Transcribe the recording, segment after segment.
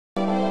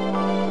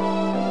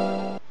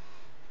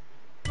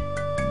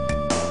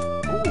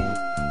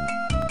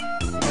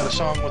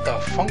song with a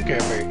funky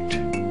beat.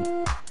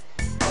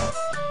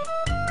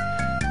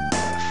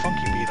 A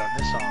funky beat on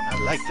this song. I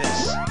like this.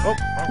 Oh,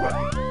 wrong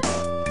button.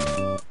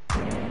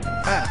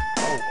 Ah,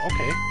 oh,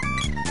 okay.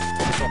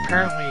 So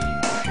apparently,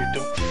 if you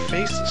don't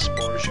face the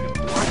spores, you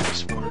can block the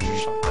spores or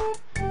something.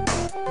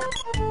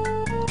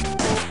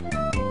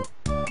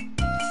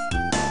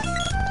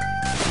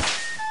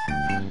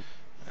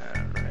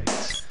 Alright.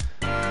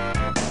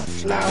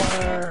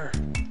 Flower!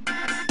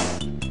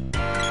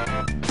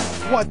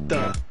 What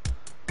the?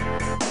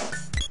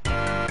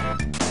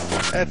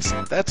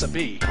 That's a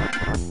bee.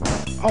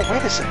 Oh,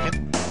 wait a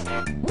second.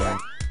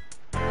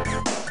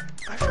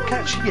 I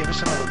forgot she gave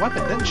us another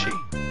weapon, didn't she?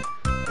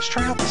 Let's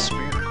try out the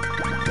spear.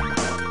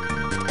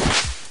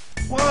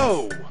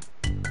 Whoa!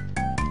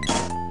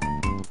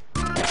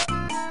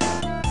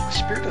 The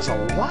spear does a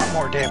lot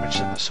more damage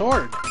than the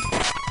sword.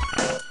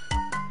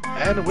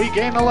 And we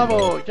gain a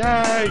level!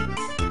 Yay!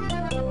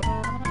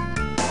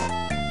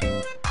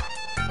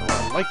 Oh,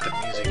 I like the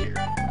music here.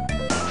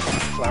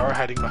 Flower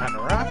hiding behind a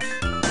rock.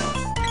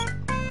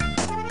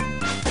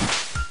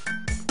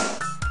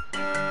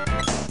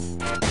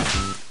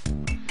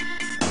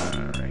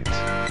 Alright.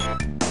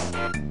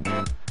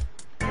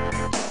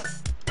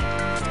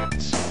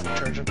 Let's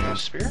charge up the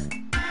spear.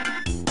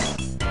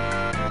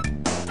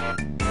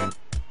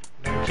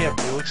 No, we can't,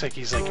 but he looks like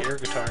he's like air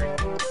guitaring.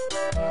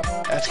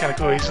 That's kind of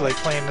cool. He's like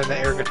playing in the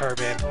air guitar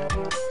band.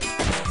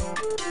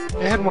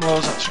 They had one of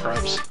those on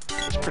Scrubs.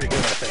 It's pretty good,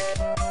 I think.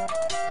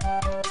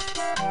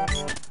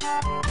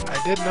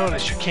 I did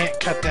notice you can't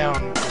cut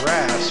down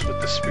grass with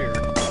the spear.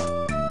 Not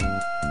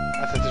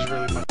that there's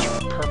really much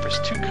purpose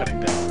to cutting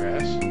down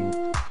grass.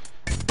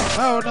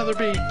 Oh, another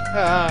bee!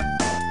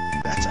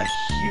 That's a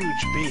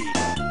huge bee.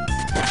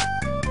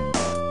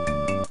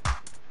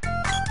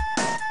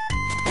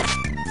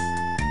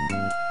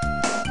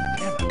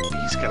 Damn, that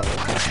bee's got a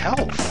lot of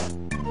health.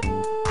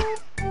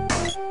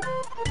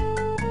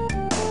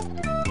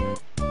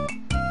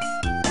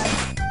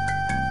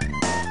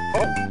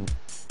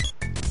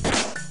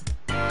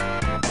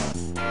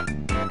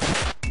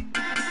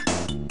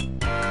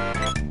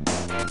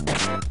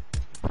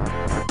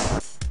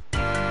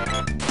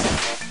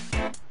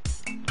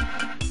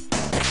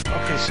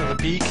 So the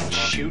bee can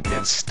shoot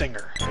its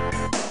stinger.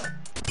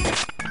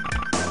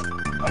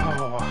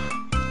 Oh,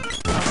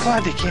 I'm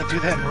glad they can't do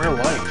that in real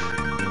life.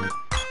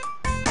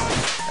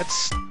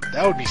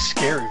 That would be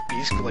scary if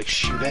bees could like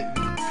shoot at.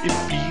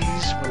 If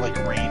bees were like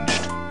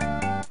ranged,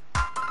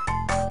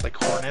 like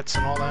hornets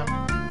and all that,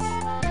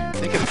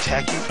 they could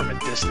attack you from a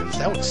distance.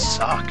 That would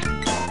suck.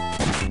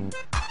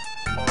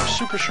 More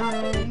super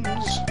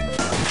shrooms.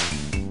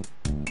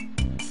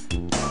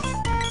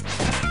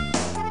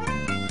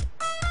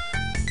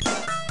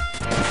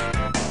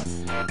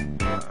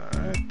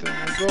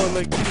 Go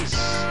like this.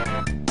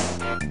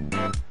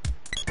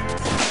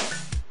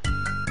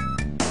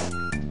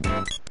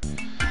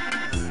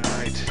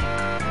 Alright.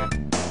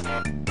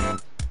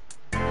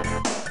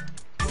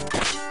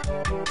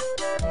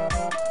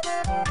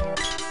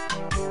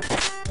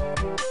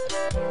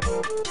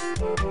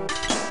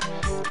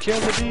 Kill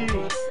the bee!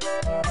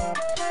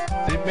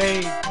 They may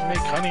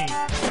make honey,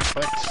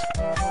 but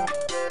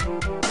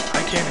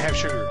I can't have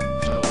sugar,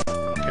 so I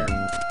don't care.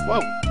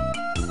 Whoa!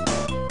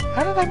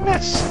 How did I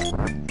miss?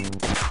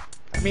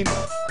 I mean,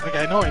 like,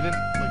 I know I didn't,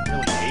 like,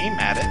 really aim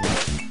at it.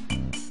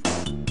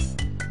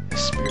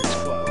 This spear's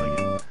cool, I like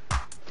it.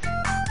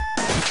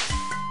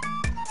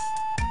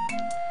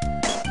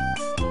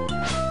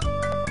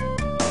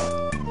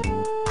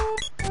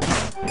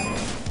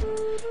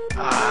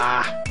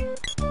 Ah!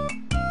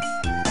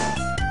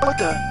 What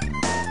the?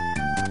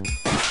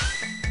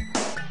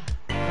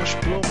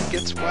 Mushroom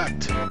gets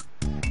whacked.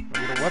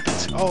 We get a weapon.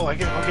 Oh, I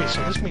get. Okay,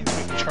 so this means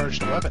we can charge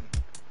the weapon.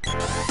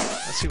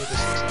 Let's see what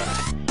this is like.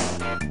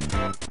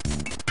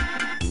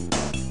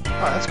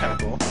 Oh, that's kind of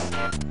cool.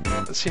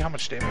 Let's see how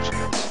much damage it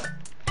does.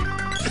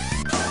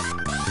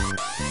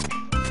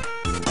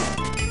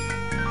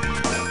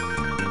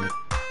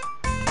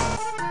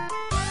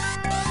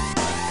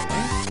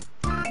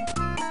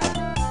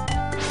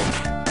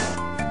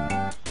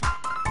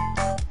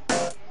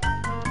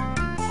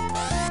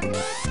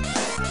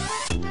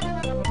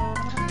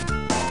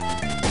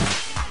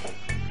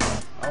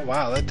 Oh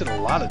wow, that did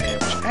a lot of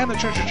damage. And a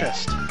treasure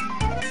chest.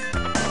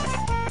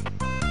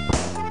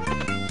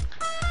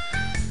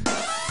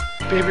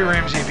 Baby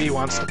Ramsey B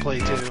wants to play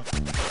too.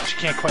 She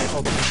can't quite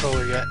hold the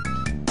controller yet.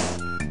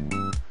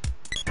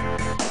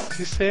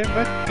 She said,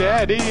 "But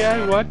Daddy,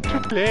 I want to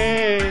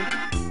play."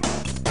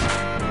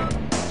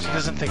 She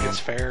doesn't think it's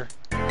fair.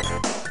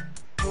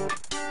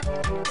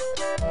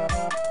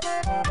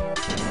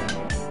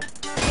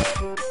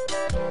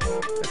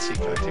 Let's see,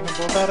 can I take them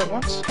both out at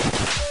once?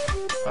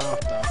 Oh,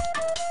 no.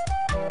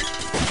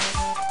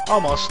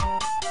 Almost.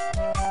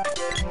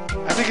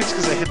 I think it's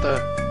because I hit the...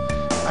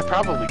 I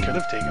probably could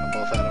have taken them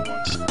both out at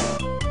once.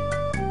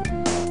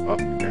 Oh,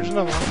 here's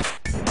another one.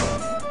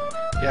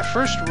 Yeah,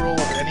 first rule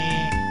of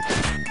any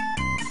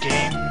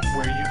game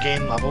where you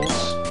gain levels,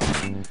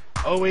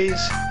 always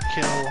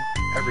kill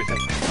everything.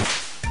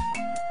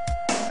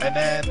 And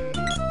then,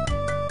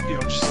 you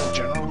know, just as a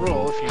general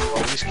rule, if you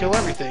always kill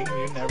everything,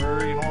 you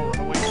never, you know, run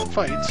away from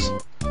fights,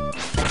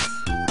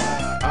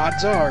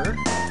 odds are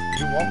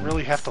you won't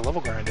really have to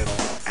level grind at all.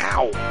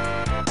 Ow!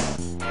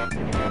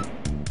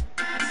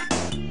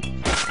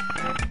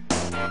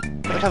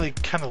 I like how they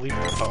kind of leave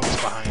the bones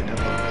behind a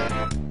little bit.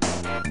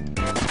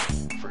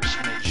 For a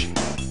smidge.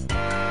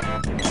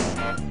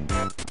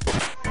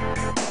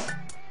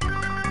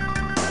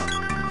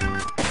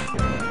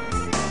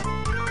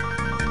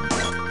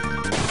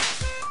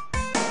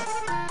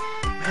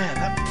 Man,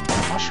 that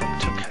mushroom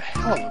took a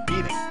hell of a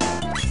beating.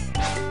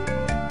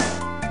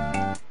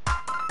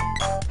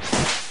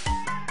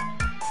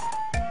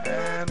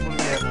 And what do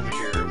we have over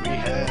here? We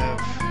have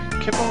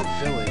Kippo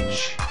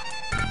Village.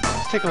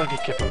 Let's take a look at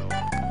Kippo.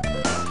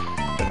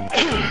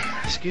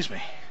 Excuse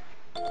me.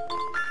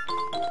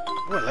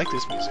 Oh, I like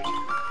this music. I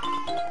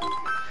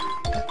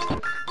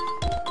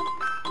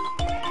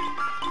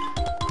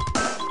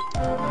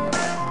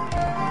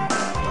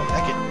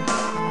like it.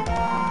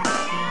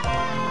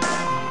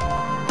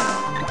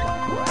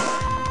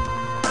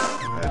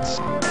 Let's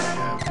see what we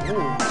have.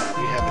 Ooh,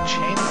 we have a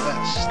chain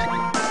vest.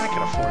 I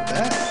can afford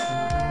that.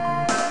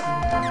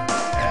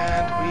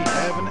 And we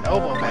have an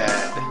elbow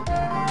pad.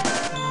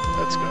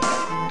 Let's go.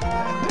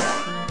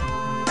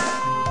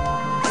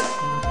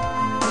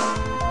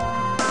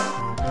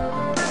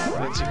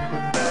 Let's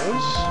equip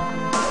those.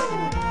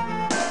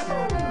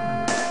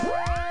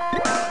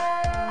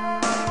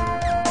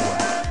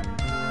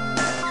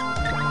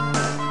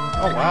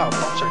 Oh wow,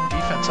 bumps our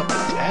defense up to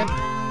 10.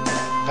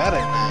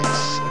 Very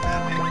nice. And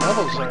then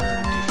levels our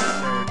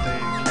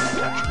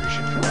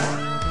contribution for more.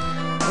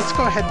 Let's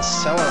go ahead and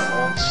sell our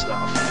old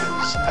stuff,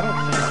 because I don't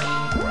think,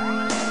 you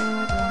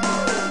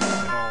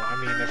know, I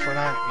mean, if we're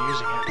not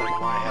using it, then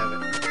why have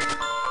it?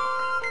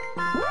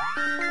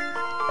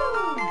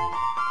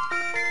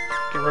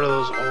 Get rid of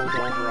those old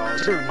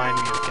overalls. They remind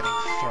me of getting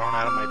thrown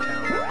out of my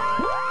town anyway.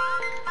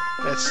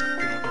 That's, you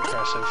know,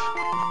 depressive.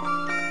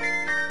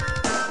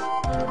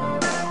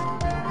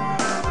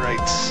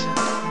 Right. Is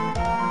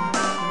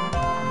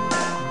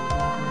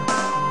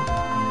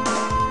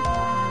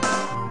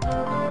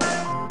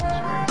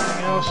there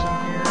anything else in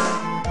here?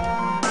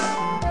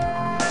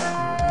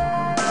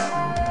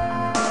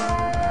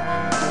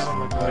 Doesn't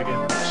look like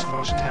it. Just a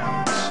bunch of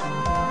towns.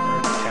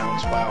 Or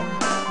towns, wow.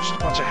 Just a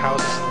bunch of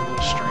houses in a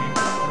little stream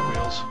with water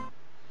wheels.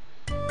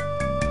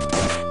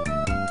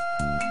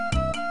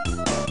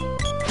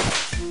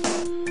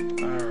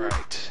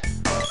 Alright.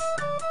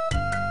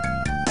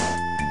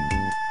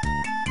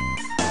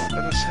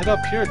 Let us head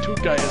up here to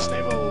Gaia's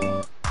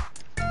Navel.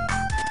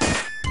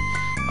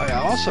 Oh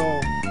yeah,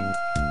 also,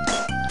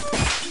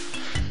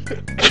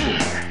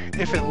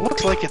 if it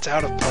looks like it's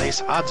out of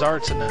place, odds are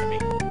it's an enemy.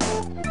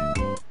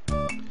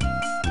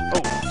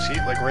 Oh, see,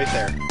 like right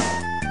there.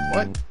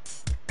 What?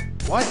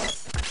 What?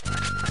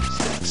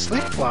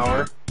 Sleep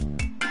flower?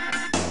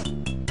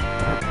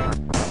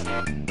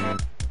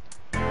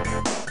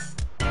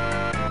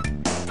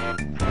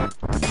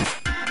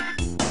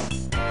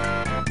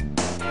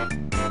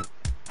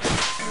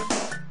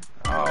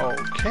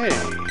 Okay.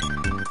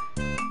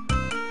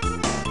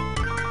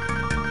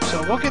 So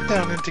we'll get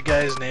down into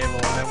Guy's Navel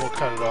and then we'll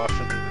cut it off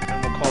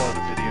and we'll call it a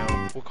video.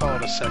 We'll call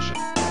it a session.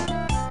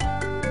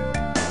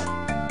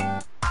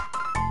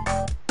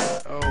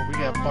 Oh, we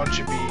got a bunch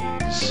of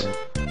bees.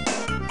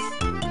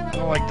 I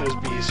don't like those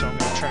bees, so I'm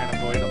going to try and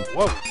avoid them.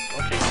 Whoa!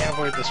 Okay, can't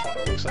avoid this one,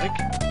 it looks like.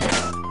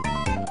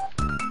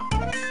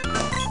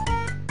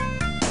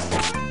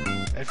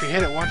 If you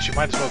hit it once, you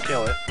might as well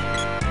kill it.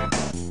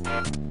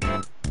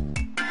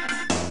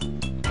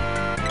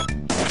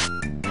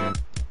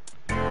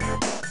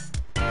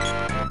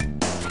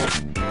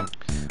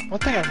 One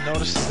thing I've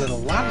noticed is that a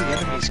lot of the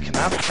enemies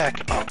cannot attack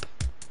up.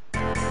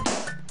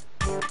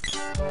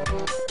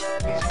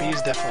 These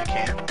bees definitely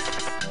can.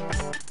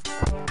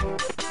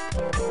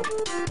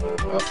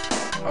 Oh,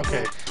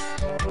 okay.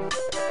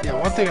 Yeah,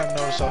 one thing I've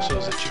noticed also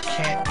is that you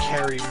can't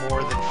carry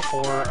more than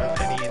 4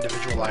 of any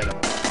individual item.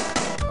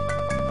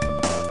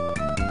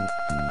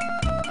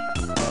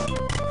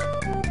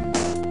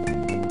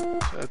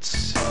 Let's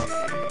see.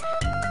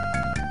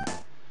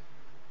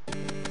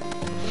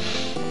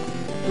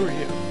 Who are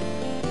you?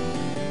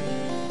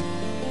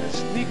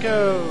 It's Nico!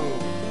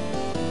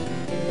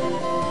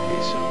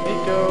 Okay, so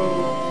Nico...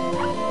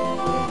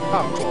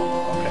 Oh, cool.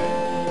 Okay.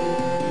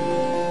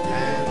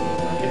 And,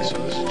 okay, so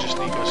this is just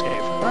Nico's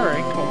cave.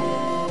 Alright, cool.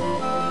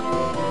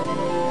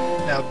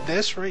 Now,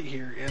 this right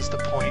here is the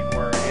point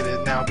where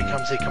it now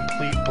becomes a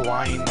complete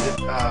blind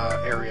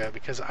area,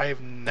 because I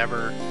have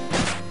never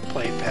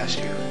played past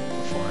here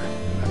before.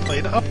 I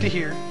played up to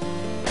here,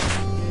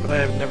 but I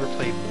have never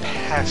played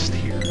past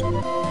here. So,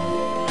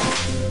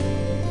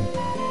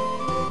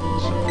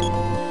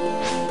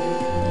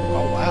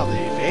 oh wow,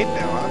 they evade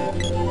now, huh?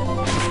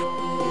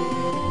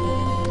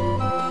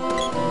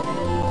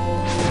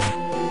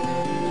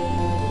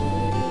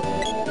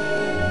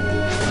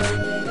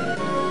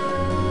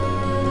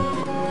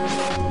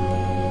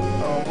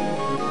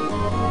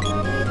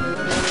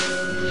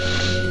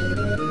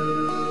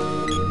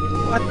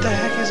 What the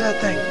heck is that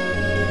thing?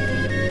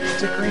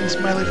 It's a green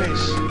smiley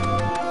face.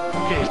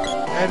 Okay,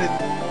 edit.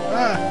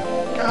 Ah!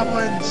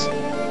 Goblins!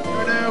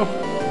 Oh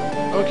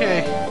no!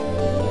 Okay.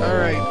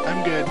 Alright,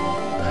 I'm good.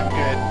 I'm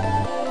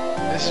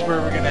good. This is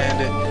where we're gonna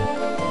end it.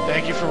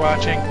 Thank you for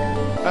watching.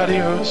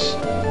 Adios.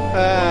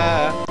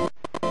 Ah!